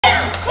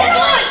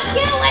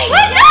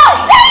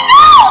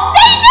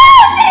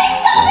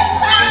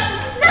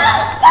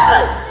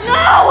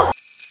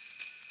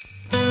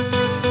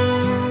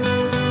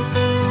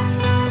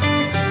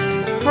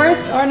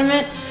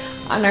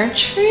on our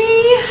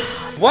tree.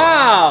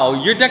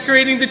 Wow, you're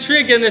decorating the tree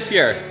again this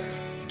year.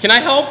 Can I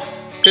help?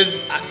 Because,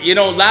 you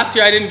know, last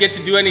year I didn't get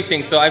to do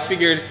anything, so I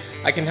figured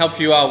I can help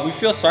you out. We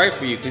feel sorry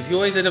for you because you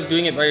always end up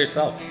doing it by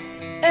yourself.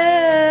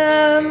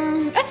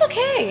 That's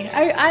okay.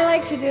 I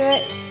like to do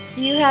it.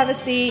 You have a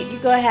seat. You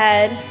go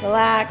ahead.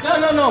 Relax. No.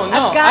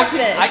 I've got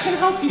this. I can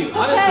help you. It's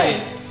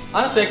okay.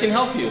 Honestly, I can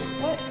help you.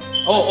 What?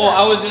 Oh,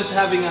 I was just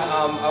having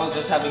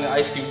an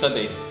ice cream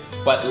sundae.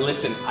 But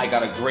listen, I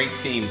got a great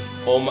theme.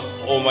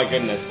 Oh my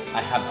goodness,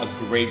 I have a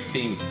great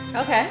theme.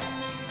 Okay.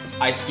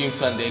 Ice cream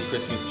sundae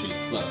Christmas tree.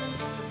 Look.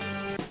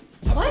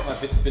 What?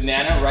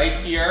 Banana right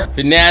here.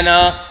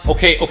 Banana.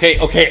 Okay.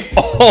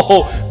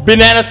 Oh,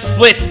 banana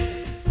split.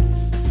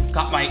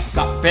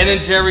 Got Ben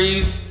and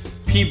Jerry's,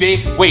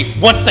 P-Bake. Wait,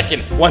 one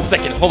second.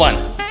 Hold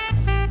on.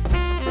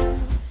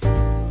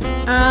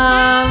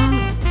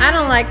 I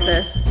don't like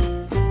this.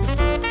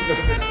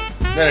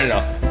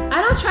 No.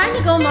 I'm trying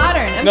to go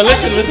modern. I'm No,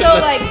 trying listen. to go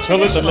like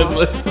Listen.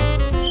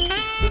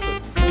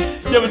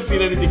 You haven't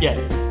seen anything yet.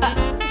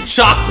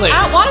 Chocolate.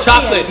 I don't want to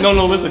chocolate. see it.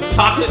 No, listen.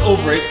 Chocolate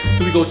over it.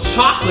 So we go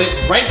chocolate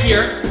right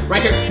here.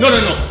 No.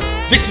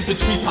 This is the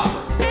tree topper.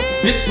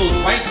 This goes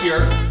right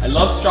here. I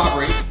love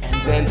strawberry. And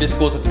then this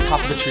goes at the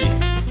top of the tree.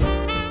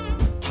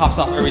 Tops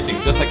off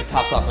everything, just like it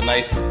tops off a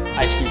nice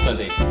ice cream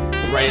sundae.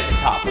 Right at the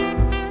top.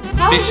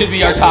 This should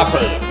be our topper.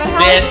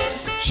 This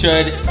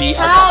should be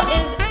our topper.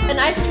 How is an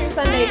ice cream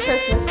sundae at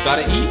Christmas?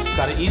 Gotta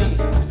eat them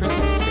at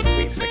Christmas. Okay,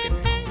 wait a second.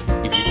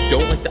 If you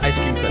don't like the ice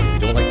cream sundae, you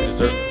don't like the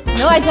dessert.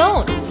 No, I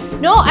don't.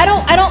 No, I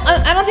don't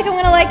think I'm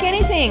gonna like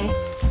anything.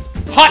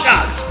 Hot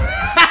dogs!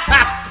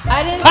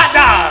 Hot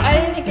dogs! I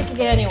didn't think it could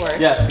get any worse.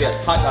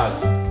 Yes, hot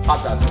dogs.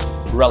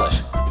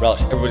 Relish.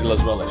 Everybody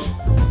loves relish.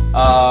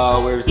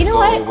 Where's it You know go?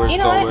 what? Where's You it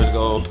know go? what? Where's it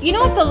go? You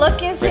know what the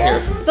look is Right here?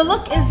 here. The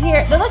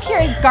look here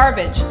is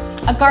garbage.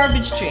 A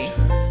garbage tree.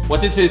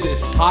 What this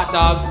is hot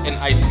dogs and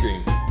ice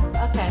cream.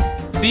 Okay.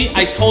 See,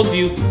 I told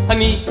you,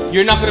 honey,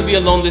 you're not gonna be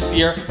alone this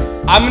year.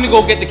 I'm gonna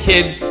go get the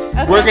kids.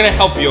 Okay. We're gonna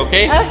help you,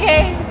 okay?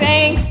 Okay,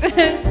 thanks.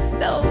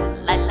 Still,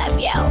 I love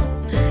you.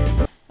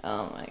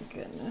 Oh my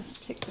goodness,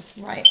 take this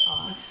right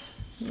off.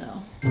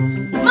 No.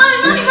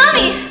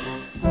 Mommy!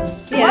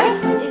 Yeah?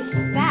 What is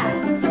that?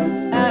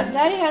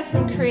 Daddy had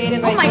some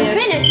creative Oh my ideas.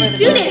 goodness, for you the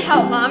do tree. need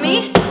help,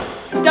 Mommy.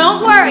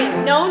 Don't worry,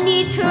 no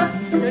need to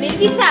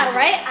be sad,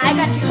 alright? I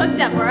got you hooked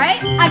up,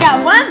 alright? I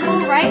got one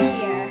bow right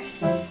here.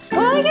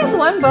 Well, I guess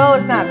one bow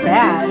is not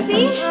bad.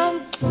 See?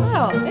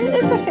 Wow, it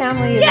is a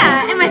family event.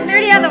 Yeah, and my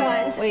 30 other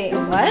ones. Wait,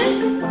 what?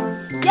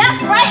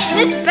 Yep, right in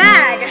this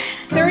bag.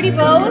 30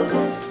 bows?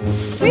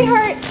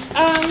 Sweetheart,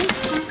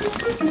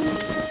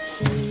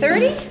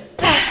 30?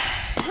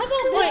 How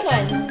about this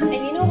one?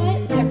 And you know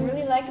what I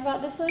really like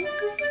about this one?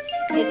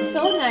 It's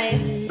so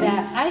nice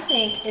that I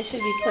think it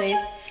should be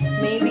placed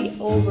maybe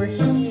over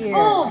here.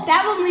 Oh,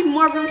 that will leave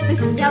more room for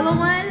this yellow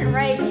one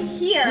right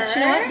here. But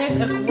you know what? There's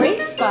a great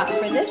spot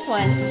for this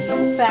one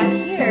back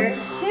here,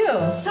 too.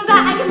 So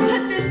that I can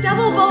put this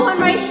double bow one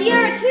right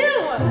here,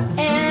 too.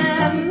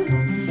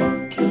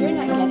 Okay, you're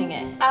not getting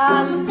it.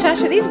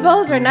 Joshua, these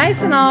bows are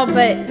nice and all,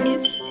 but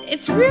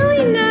it's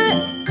really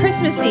not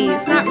Christmassy.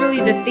 It's not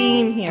really the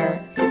theme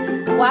here.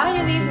 Why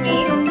don't you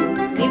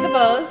leave the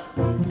bows,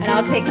 and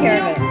I'll take care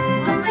of it.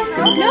 Want my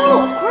help?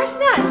 No, of course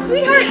not,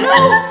 sweetheart, no.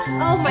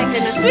 Oh my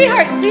goodness,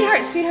 sweetheart.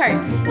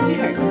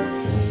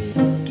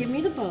 Give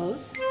me the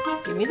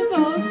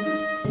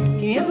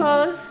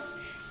bows,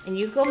 and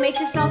you go make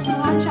yourself some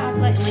hot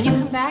chocolate, and when you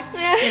come back,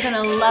 you're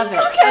gonna love it.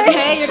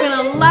 Okay, you're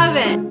gonna love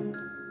it.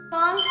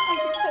 Mom, I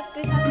should put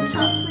this at the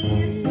top,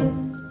 please.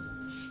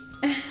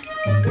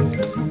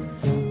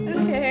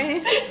 Okay.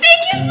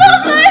 Thank you so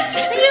much!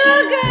 You're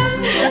welcome!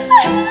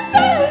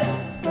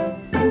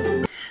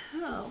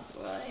 Oh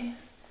boy.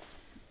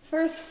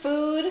 First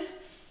food,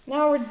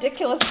 now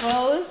ridiculous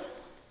bows.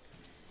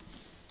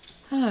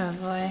 Oh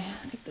boy,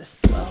 look at this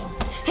bow.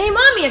 Hey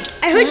Mommy,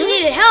 I heard you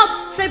needed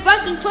help, so I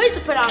brought some toys to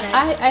put on it.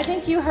 I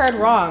think you heard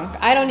wrong.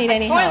 I don't need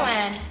any help.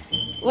 Toyland.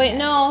 Wait,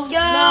 no.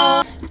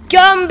 No.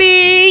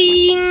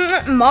 Gumby,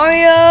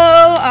 Mario,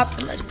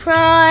 Optimus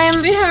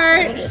Prime.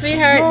 Sweetheart,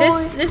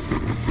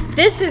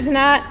 this is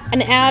not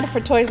an ad for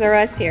Toys R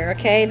Us here,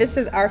 okay? This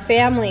is our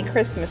family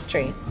Christmas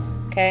tree,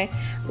 okay?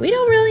 We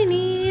don't really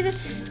need,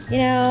 you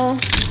know,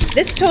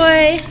 this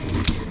toy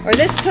or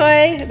this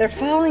toy. They're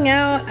falling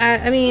out.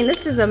 I mean,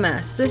 this is a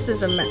mess.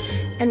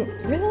 And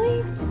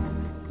really,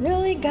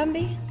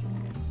 Gumby?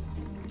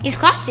 He's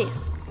classy.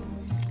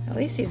 At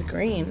least he's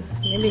green.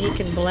 Maybe he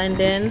can blend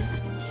in.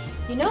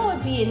 You know what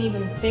would be an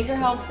even bigger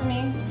help for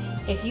me?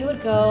 If you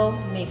would go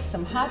make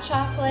some hot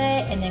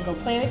chocolate and then go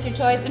play with your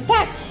toys. In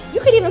fact, you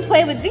could even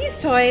play with these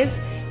toys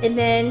and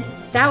then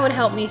that would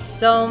help me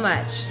so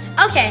much.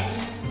 Okay,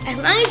 as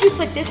long as you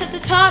put this at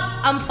the top,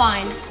 I'm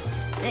fine.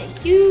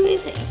 Thank you,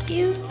 thank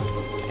you,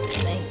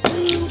 thank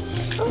you.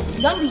 Oh,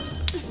 Gumby.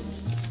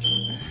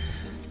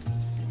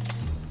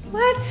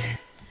 What?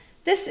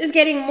 This is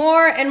getting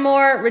more and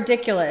more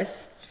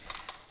ridiculous.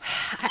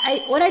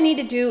 What I need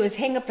to do is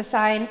hang up a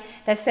sign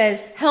that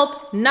says,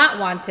 help not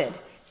wanted.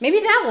 Maybe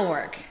that will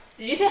work.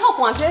 Did you say help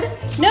wanted?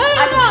 No, no,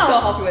 I can no. so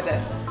help you with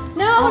this.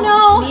 No,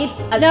 no. Need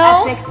an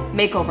no. epic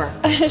makeover.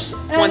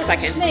 1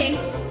 second.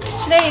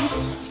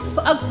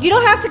 Sinead, you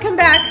don't have to come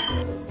back.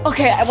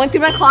 Okay, I went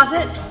through my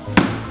closet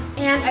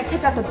and I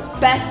picked out the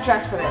best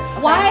dress for this. Okay?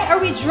 Why are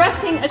we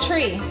dressing a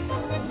tree?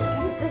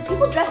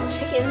 People dress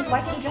chickens. Why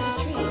can't you dress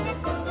a tree?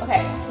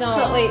 Okay.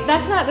 No, wait,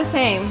 that's not the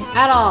same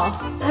at all.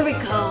 There we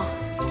go.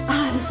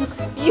 Ah, this looks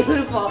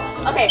beautiful.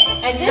 Okay,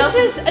 and This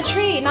is a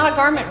tree, not a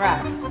garment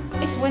rack.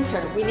 it's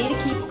winter. We need to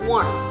keep it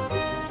warm.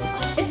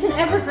 It's an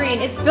evergreen.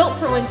 It's built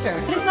for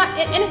winter. But it's not,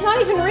 and it's not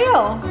even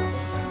real.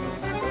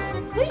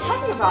 What are you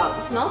talking about?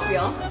 It smells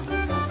real.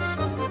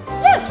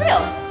 Yeah, it's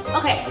real.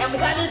 Okay, and we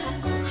got this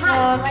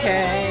hat right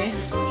here.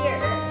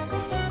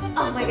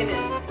 Oh my goodness.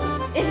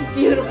 It's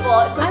beautiful.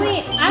 It's I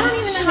mean, I don't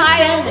even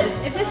understand this.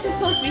 If this is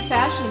supposed to be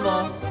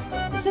fashionable,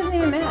 this doesn't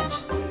even match.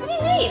 What do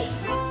you mean?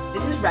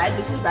 This is red,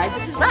 this is red,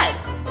 this is red.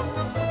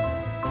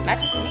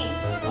 Matches to me.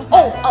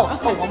 Oh,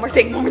 one more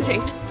thing.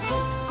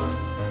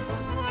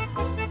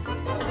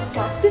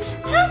 Got this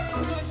hat.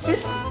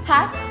 This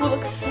hat will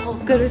look so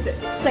good with it.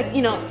 It's like,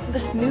 you know,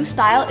 this new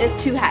style is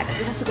 2 hats.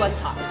 This has to go at the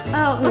top.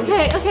 Oh,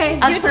 okay.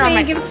 I'll Give just it put it on to me,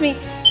 my- give it to me.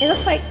 It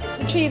looks like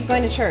the tree is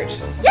going to church.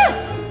 Yes!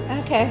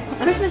 Okay.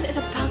 Christmas is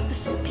about the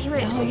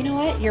spirit. Oh, you know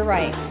what? You're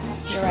right.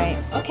 You're right.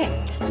 Okay.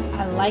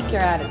 I like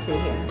your attitude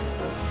here.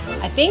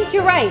 I think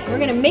you're right. We're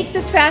gonna make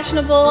this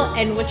fashionable,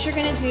 and what you're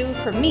gonna do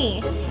for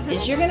me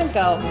is you're gonna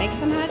go make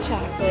some hot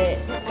chocolate.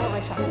 I don't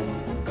like chocolate.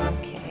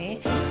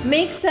 Okay.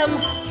 Make some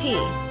tea.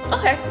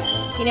 Okay.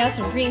 You know,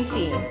 some green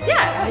tea.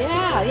 Yeah.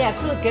 Yeah,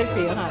 it's really good for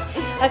you, huh?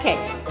 Okay,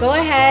 go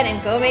ahead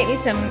and go make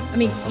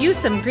me use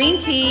some green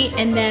tea,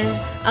 and then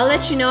I'll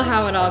let you know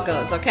how it all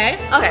goes, okay?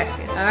 Okay.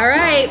 All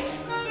right.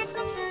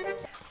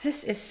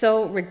 This is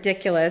so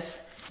ridiculous.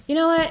 You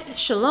know what?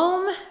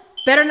 Shalom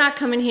better not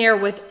come in here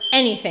with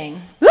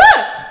anything.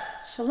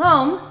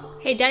 Shalom,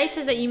 Hey, Daddy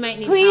says that you might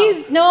need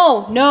please,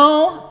 help.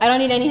 no, I don't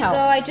need any help.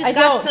 So I just got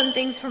don't. some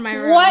things for my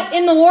room. What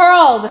in the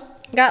world?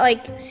 Got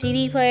like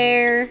CD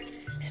player,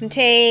 some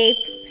tape,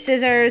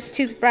 scissors,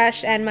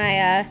 toothbrush, and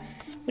my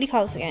what do you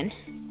call this again?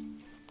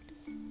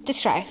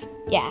 Disk drive.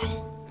 Yeah.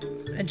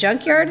 A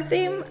junkyard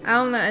theme?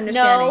 I'm not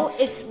understanding. No,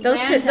 it's those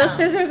random.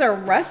 scissors are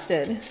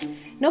rusted.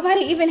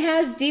 Nobody even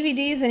has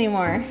DVDs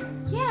anymore.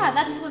 Yeah,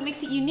 that's what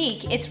makes it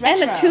unique. It's And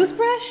retro. a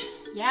toothbrush?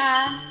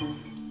 Yeah.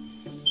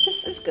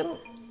 This is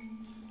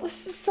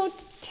so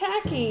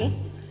tacky.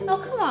 Oh,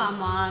 come on,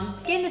 Mom.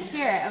 Get in the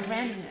spirit of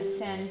randomness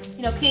and,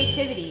 you know,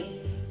 creativity.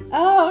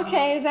 Oh,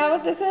 okay. Is that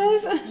what this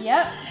is?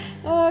 Yep.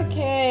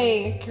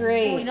 Okay,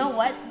 great. Oh, you know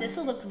what? This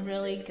will look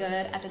really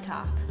good at the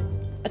top.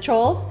 A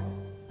troll?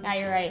 Yeah,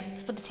 you're right.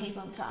 Let's put the tape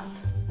on the top.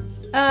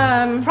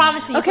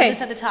 Promise You okay. put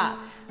this at the top.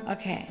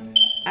 Okay.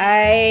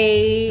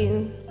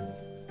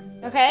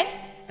 Okay?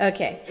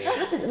 Okay. No,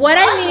 this is What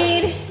I ugly.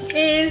 need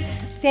is,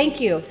 thank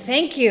you.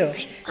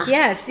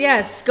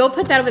 Yes, go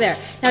put that over there.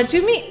 Now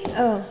do me,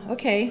 oh,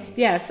 okay.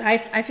 Yes,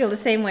 I feel the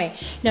same way.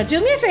 Now do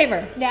me a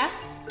favor. Yeah?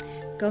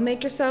 Go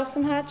make yourself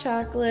some hot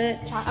chocolate.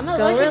 I'm Go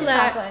allergic to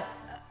relax. chocolate.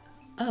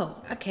 Oh,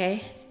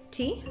 okay.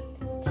 Tea? Tea?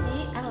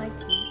 I don't like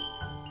tea.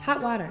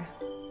 Hot water.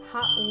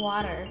 Hot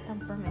water. Don't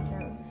burn my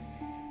throat.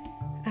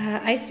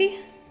 Iced tea?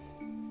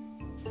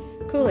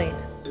 Kool-Aid.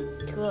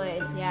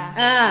 Kool-Aid, yeah.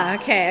 Ah,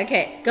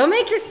 okay. Go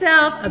make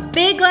yourself a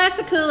big glass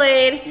of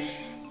Kool-Aid and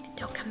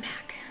don't come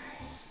back.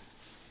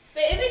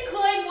 But isn't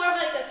Kool-Aid more of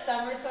like a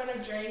summer sort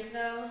of drink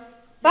though?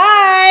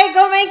 Bye,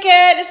 go make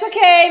it. It's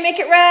okay, make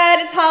it red,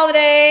 it's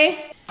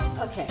holiday.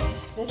 Okay,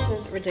 this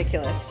is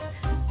ridiculous.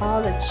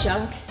 All the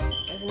junk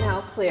is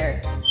now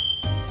clear.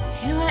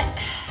 You know what?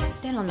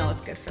 They don't know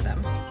what's good for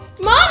them.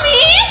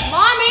 Mommy!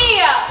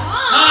 Mommy!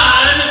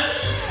 On!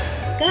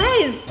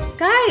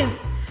 Guys,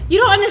 you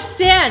don't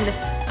understand.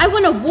 I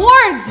won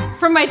awards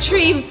for my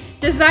tree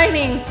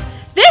designing.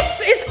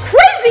 This is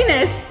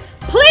craziness.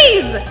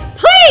 Please!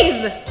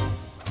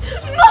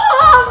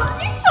 Mom,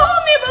 you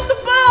told me about the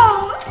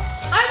bow.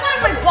 I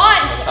wanted my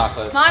buns!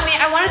 Chocolate. Mommy,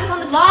 I wanted it on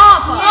the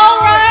top! All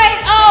right.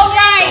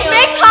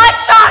 Make hot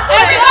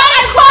chocolate.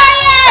 Everybody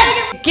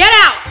quiet! Get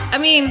out. I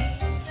mean,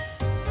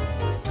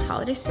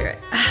 holiday spirit.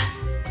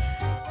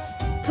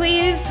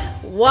 Please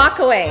walk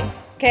away.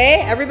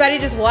 Okay, everybody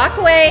just walk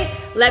away.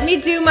 Let me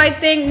do my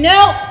thing.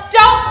 No,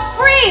 don't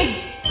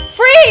freeze.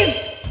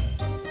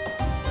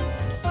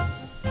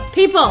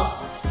 People,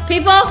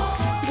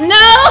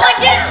 no.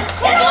 Get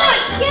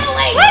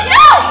away! What?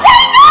 No,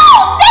 they know.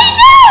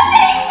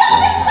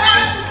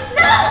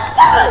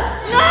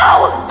 No.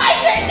 I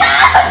said no!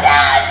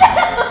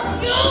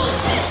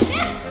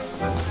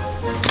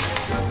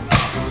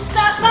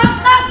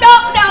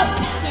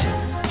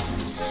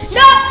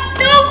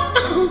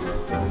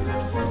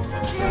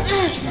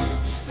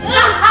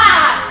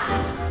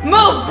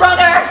 Move,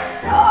 brother!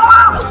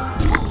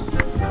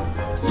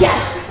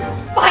 Yes!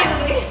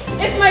 Finally!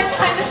 It's my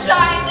time to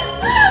shine!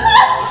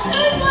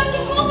 It's my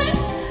moment!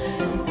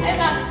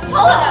 And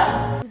hold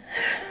up!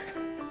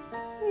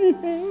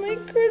 My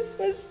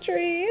Christmas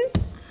tree.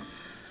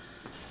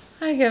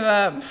 I give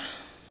up.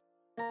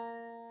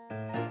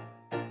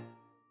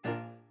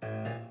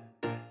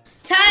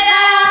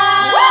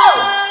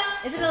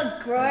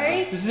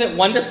 Isn't it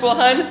wonderful,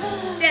 hun?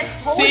 See, I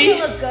told See? you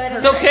look good.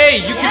 It's okay.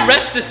 You can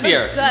rest this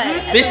year.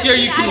 Good. This year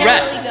you can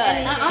rest.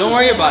 Don't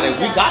worry about it.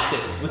 We got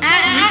this. We got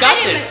I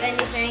didn't this. miss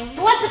anything.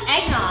 Who wants some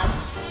eggnog?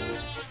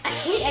 I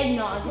hate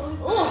eggnog.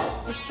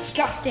 Ugh,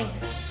 disgusting.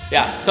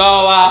 Yeah,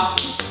 so,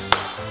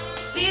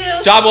 See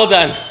you. job well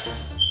done.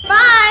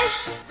 Bye.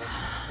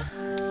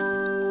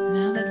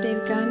 Now that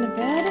they've gone to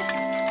bed,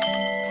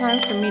 it's time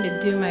for me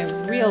to do my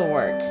real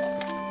work.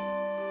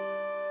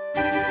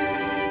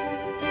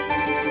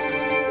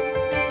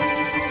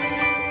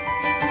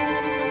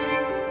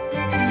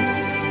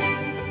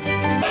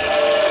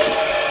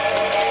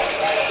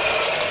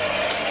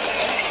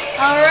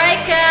 All right,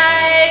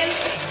 guys.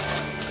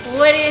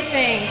 What do you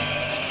think?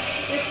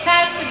 This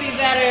has to be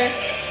better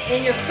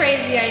than your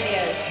crazy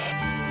ideas.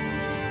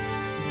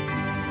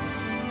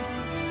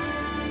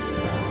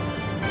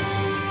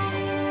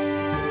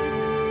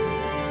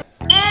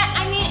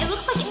 I mean, it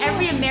looks like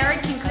every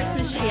American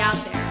Christmas tree out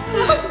there.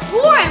 It looks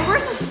boring.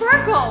 Where's the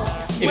sparkles?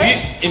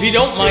 If you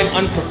don't mind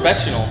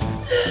unprofessional.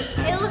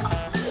 It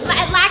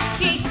lacks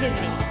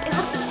creativity. It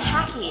looks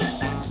tacky.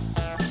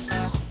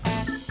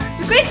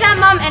 Great job,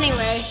 Mom,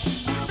 anyway.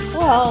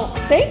 Well,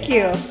 thank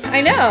you.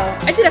 I know.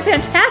 I did a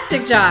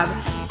fantastic job.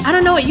 I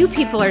don't know what you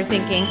people are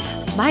thinking.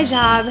 My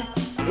job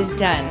is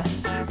done.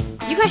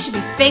 You guys should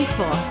be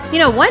thankful. You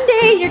know, one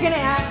day you're gonna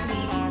ask